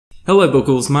Hello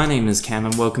Bookles, my name is Cam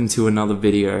and welcome to another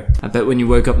video. I bet when you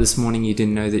woke up this morning you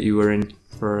didn't know that you were in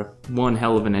for one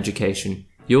hell of an education.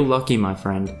 You're lucky, my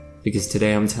friend, because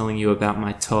today I'm telling you about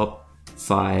my top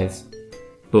 5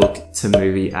 book to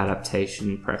movie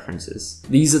adaptation preferences.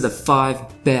 These are the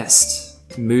 5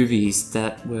 best movies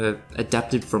that were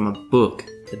adapted from a book.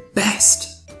 The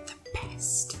best! The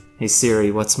best. Hey Siri,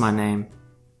 what's my name?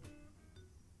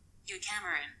 You're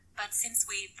Cameron, but since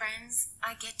we're friends,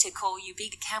 I get to call you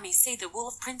Big Cammy. See the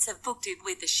Wolf Prince of Book Dude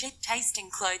with the shit tasting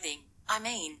clothing.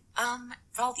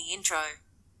 Roll the intro.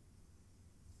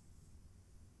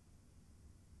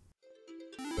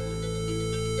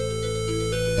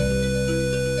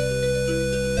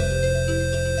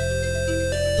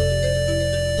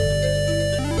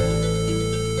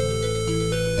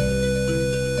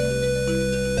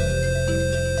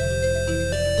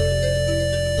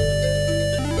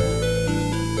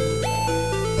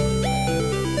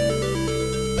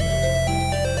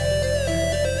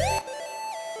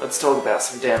 Let's talk about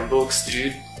some damn books,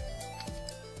 dude.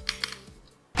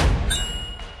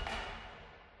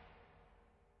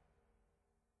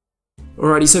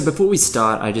 Alrighty, so before we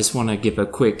start, I just want to give a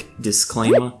quick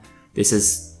disclaimer. This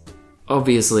is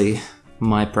obviously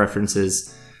my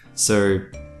preferences, so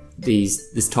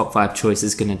this top 5 choice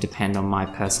is going to depend on my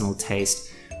personal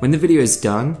taste. When the video is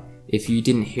done, if you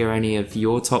didn't hear any of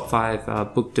your top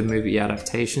 5 book to movie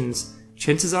adaptations,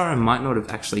 chances are I might not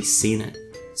have actually seen it.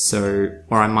 Or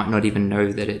I might not even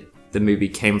know that the movie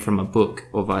came from a book,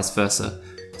 or vice versa.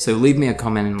 So leave me a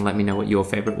comment and let me know what your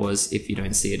favorite was if you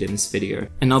don't see it in this video.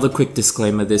 Another quick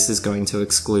disclaimer, this is going to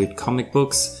exclude comic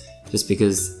books, just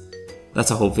because that's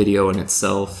a whole video in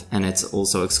itself, and it's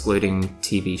also excluding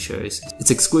TV shows. It's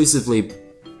exclusively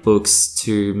books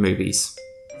to movies,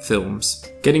 films.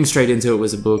 Getting straight into it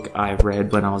was a book I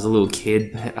read when I was a little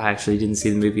kid, but I actually didn't see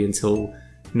the movie until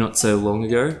not so long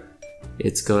ago.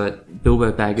 It's got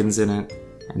Bilbo Baggins in it,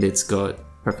 and it's got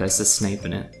Professor Snape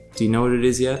in it. Do you know what it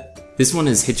is yet? This one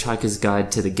is Hitchhiker's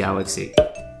Guide to the Galaxy.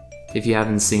 If you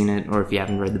haven't seen it, or if you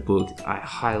haven't read the book, I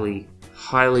highly,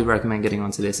 highly recommend getting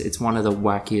onto this. It's one of the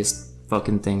wackiest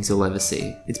fucking things you'll ever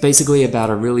see. It's basically about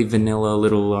a really vanilla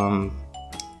little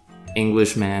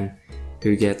Englishman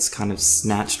who gets kind of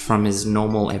snatched from his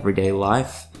normal everyday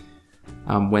life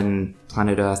when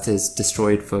planet Earth is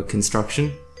destroyed for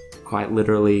construction. Quite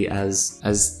literally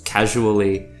as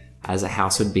casually as a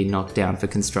house would be knocked down for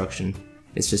construction.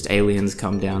 It's just aliens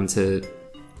come down to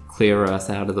clear Earth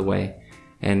out of the way.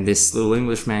 And this little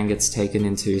Englishman gets taken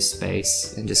into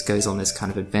space and just goes on this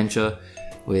kind of adventure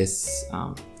with,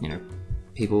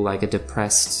 people like a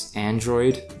depressed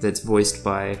android that's voiced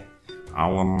by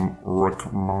Alan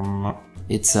Rickman.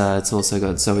 It's also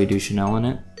got Zooey Deschanel in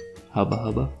it. Hubba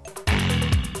hubba.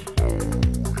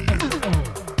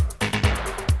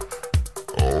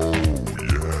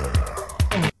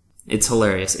 It's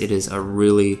hilarious. It is a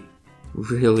really,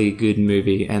 really good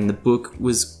movie, and the book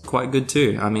was quite good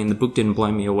too. I mean, the book didn't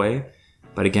blow me away,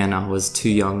 but again, I was too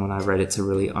young when I read it to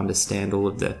really understand all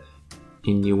of the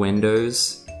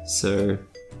innuendos, so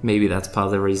maybe that's part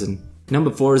of the reason. Number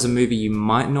 4 is a movie you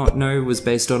might not know was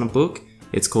based on a book.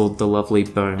 It's called The Lovely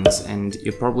Bones, and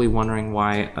you're probably wondering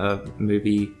why a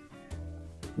movie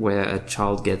where a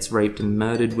child gets raped and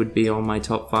murdered would be on my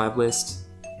top 5 list.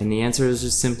 And the answer is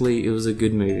just simply, it was a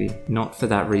good movie. Not for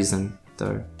that reason,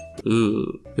 though.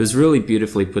 Ooh. It was really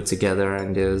beautifully put together,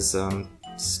 and it was,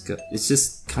 it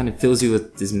just kind of fills you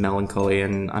with this melancholy.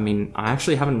 And I mean, I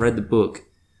actually haven't read the book,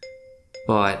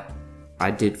 but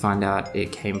I did find out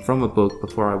it came from a book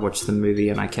before I watched the movie,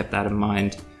 and I kept that in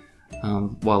mind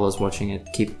while I was watching it.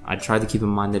 I tried to keep in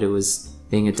mind that it was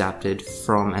being adapted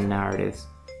from a narrative.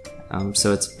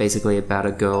 So it's basically about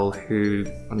a girl who,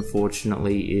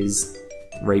 unfortunately, is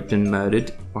raped and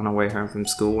murdered on her way home from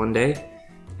school one day,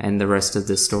 and the rest of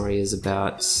the story is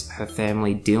about her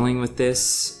family dealing with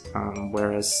this,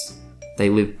 whereas they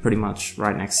live pretty much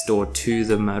right next door to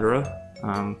the murderer,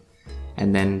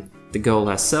 and then the girl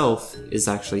herself is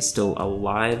actually still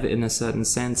alive in a certain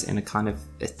sense, in a kind of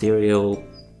ethereal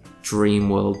dream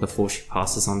world before she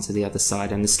passes on to the other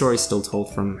side, and the story's still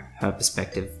told from her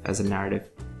perspective as a narrative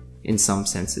in some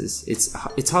senses. It's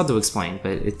hard to explain,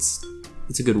 but it's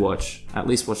a good watch. At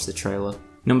least watch the trailer.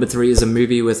 Number 3 is a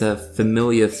movie with a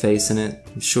familiar face in it.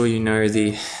 I'm sure you know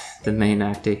the main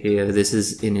actor here. This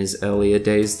is in his earlier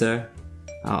days though.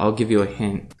 I'll give you a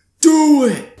hint. Do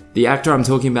it! The actor I'm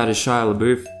talking about is Shia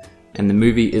LaBeouf, and the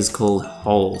movie is called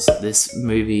Holes. This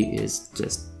movie is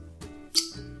just...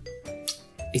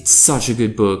 It's such a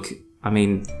good book. I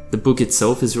mean, the book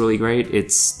itself is really great.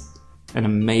 It's an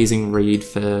amazing read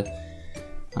for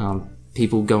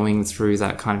people going through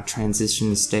that kind of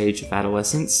transition stage of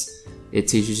adolescence. It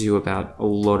teaches you about a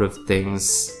lot of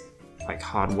things, like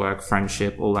hard work,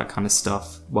 friendship, all that kind of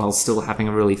stuff, while still having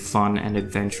a really fun and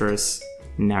adventurous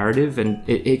narrative. And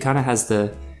it kind of has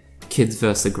the kids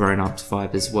versus the grown-ups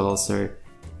vibe as well, so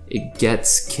it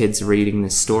gets kids reading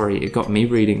this story. It got me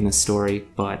reading this story,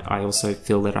 but I also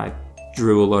feel that I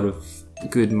drew a lot of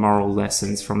good moral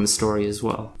lessons from the story as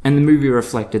well. And the movie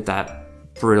reflected that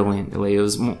brilliantly. It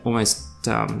was almost,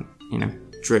 you know,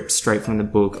 dripped straight from the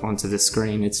book onto the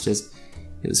screen. It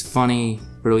was funny,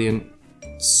 brilliant,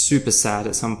 super sad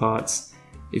at some parts.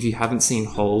 If you haven't seen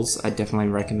Holes, I definitely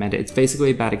recommend it. It's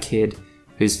basically about a kid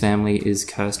whose family is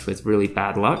cursed with really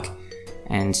bad luck,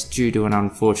 and due to an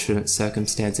unfortunate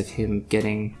circumstance of him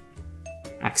getting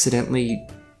accidentally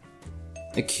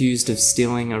accused of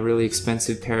stealing a really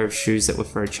expensive pair of shoes that were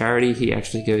for a charity, he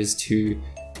actually goes to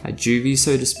a juvie,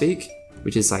 so to speak,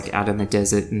 which is like out in the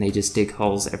desert, and they just dig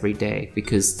holes every day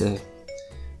because the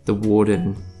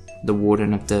warden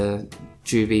of the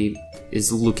juvie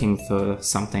is looking for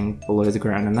something below the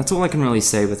ground. And that's all I can really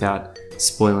say without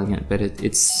spoiling it, but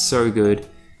it's so good.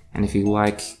 And if you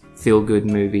like feel-good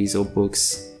movies or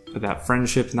books about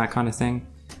friendship and that kind of thing,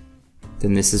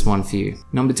 then this is one for you.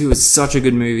 Number 2 is such a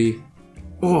good movie.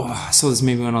 Oh, I saw this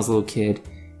movie when I was a little kid,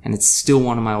 and it's still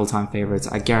one of my all-time favorites.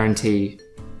 I guarantee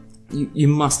you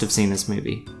must have seen this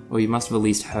movie, or you must have at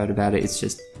least heard about it. It's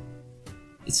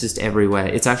just everywhere.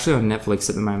 It's actually on Netflix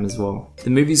at the moment as well. The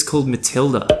movie's called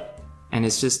Matilda, and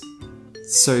it's just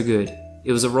so good.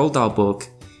 It was a Roald Dahl book,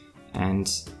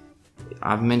 and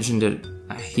I've mentioned it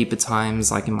a heap of times,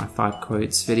 like in my 5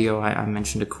 quotes video, I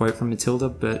mentioned a quote from Matilda,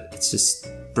 but it's just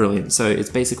brilliant. So it's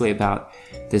basically about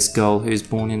this girl who's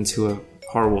born into a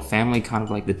horrible family, kind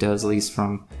of like the Dursleys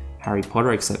from Harry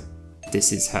Potter, except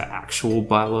this is her actual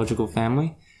biological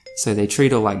family. So they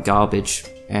treat her like garbage,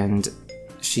 and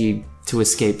to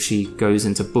escape, she goes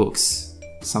into books,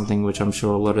 something which I'm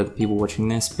sure a lot of the people watching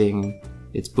this, being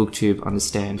it's BookTube,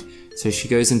 understand. So she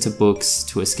goes into books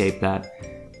to escape that,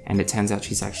 and it turns out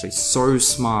she's actually so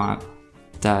smart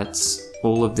that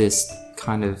all of this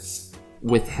kind of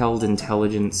withheld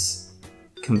intelligence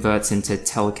converts into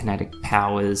telekinetic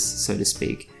powers, so to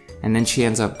speak. And then she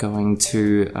ends up going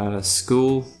to a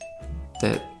school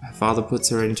that her father puts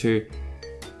her into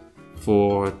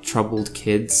for troubled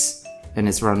kids, and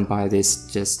it's run by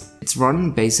it's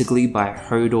run basically by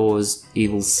Hodor's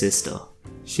evil sister.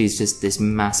 She's just this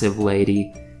massive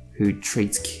lady who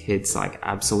treats kids like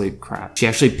absolute crap. She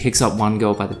actually picks up one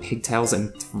girl by the pigtails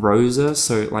and throws her,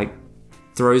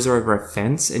 throws her over a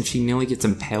fence, and she nearly gets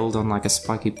impaled on like a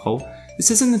spiky pole. This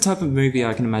isn't the type of movie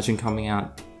I can imagine coming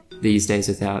out these days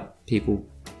without people,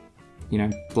 you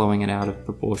know, blowing it out of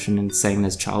proportion and saying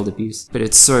there's child abuse. But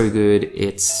it's so good.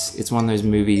 It's one of those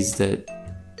movies that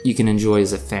you can enjoy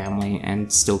as a family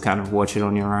and still kind of watch it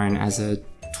on your own as a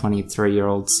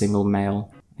 23-year-old single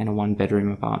male in a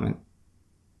 1-bedroom apartment.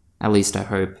 At least I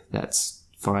hope that's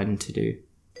fine to do.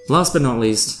 Last but not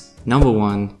least, number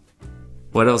 1.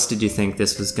 What else did you think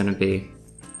this was gonna be?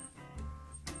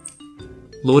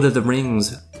 Lord of the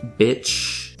Rings,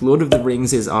 bitch. Lord of the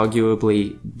Rings is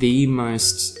arguably the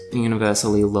most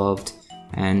universally loved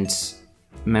and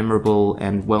memorable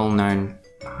and well-known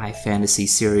high fantasy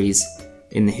series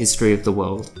in the history of the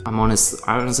world. I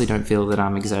honestly don't feel that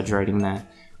I'm exaggerating there.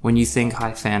 When you think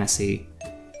high fantasy,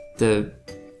 the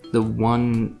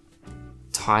one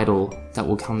title that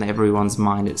will come to everyone's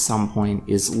mind at some point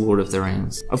is Lord of the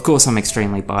Rings. Of course, I'm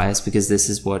extremely biased because this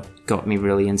is what got me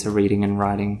really into reading and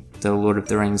writing the Lord of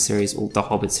the Rings series, or the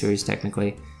Hobbit series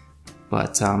technically.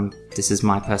 But this is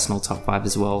my personal top 5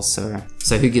 as well, so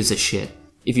who gives a shit?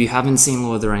 If you haven't seen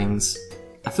Lord of the Rings,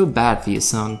 I feel bad for you,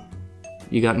 son.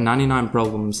 You got 99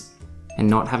 problems, and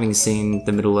not having seen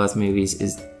the Middle-earth movies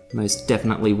is most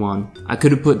definitely one. I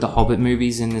could have put the Hobbit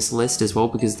movies in this list as well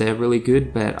because they're really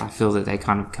good, but I feel that they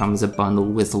kind of come as a bundle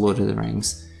with Lord of the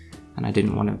Rings, and I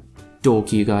didn't want to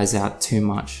dork you guys out too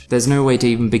much. There's no way to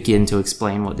even begin to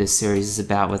explain what this series is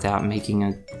about without making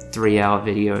a 3-hour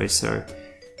video, so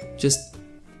just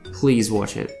please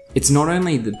watch it. It's not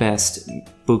only the best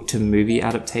book to movie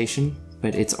adaptation,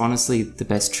 but it's honestly the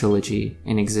best trilogy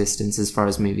in existence as far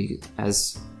as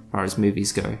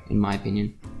movies go, in my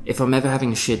opinion. If I'm ever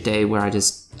having a shit day where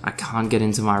I can't get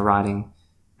into my writing,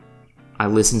 I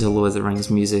listen to Lord of the Rings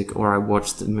music, or I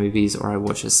watch the movies, or I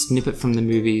watch a snippet from the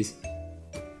movies.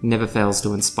 Never fails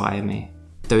to inspire me.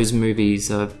 Those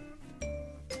movies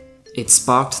it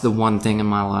sparked the one thing in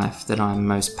my life that I'm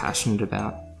most passionate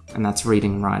about, and that's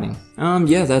reading and writing.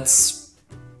 Yeah, that's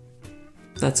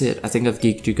it. I think I've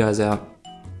geeked you guys out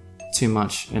too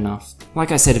much enough.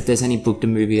 Like I said, if there's any book to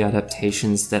movie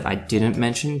adaptations that I didn't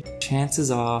mention, chances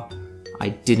are I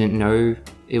didn't know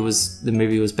the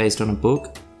movie was based on a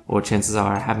book, or chances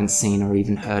are I haven't seen or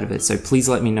even heard of it. So please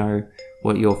let me know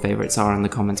what your favorites are in the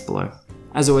comments below.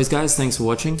 As always guys, thanks for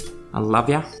watching. I love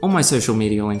ya. All my social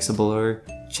media links are below.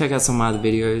 Check out some of my other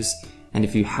videos. And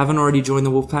if you haven't already joined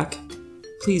the Wolfpack,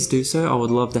 please do so. I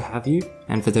would love to have you.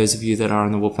 And for those of you that are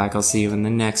in the Wolfpack, I'll see you in the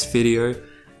next video.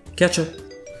 Catch ya.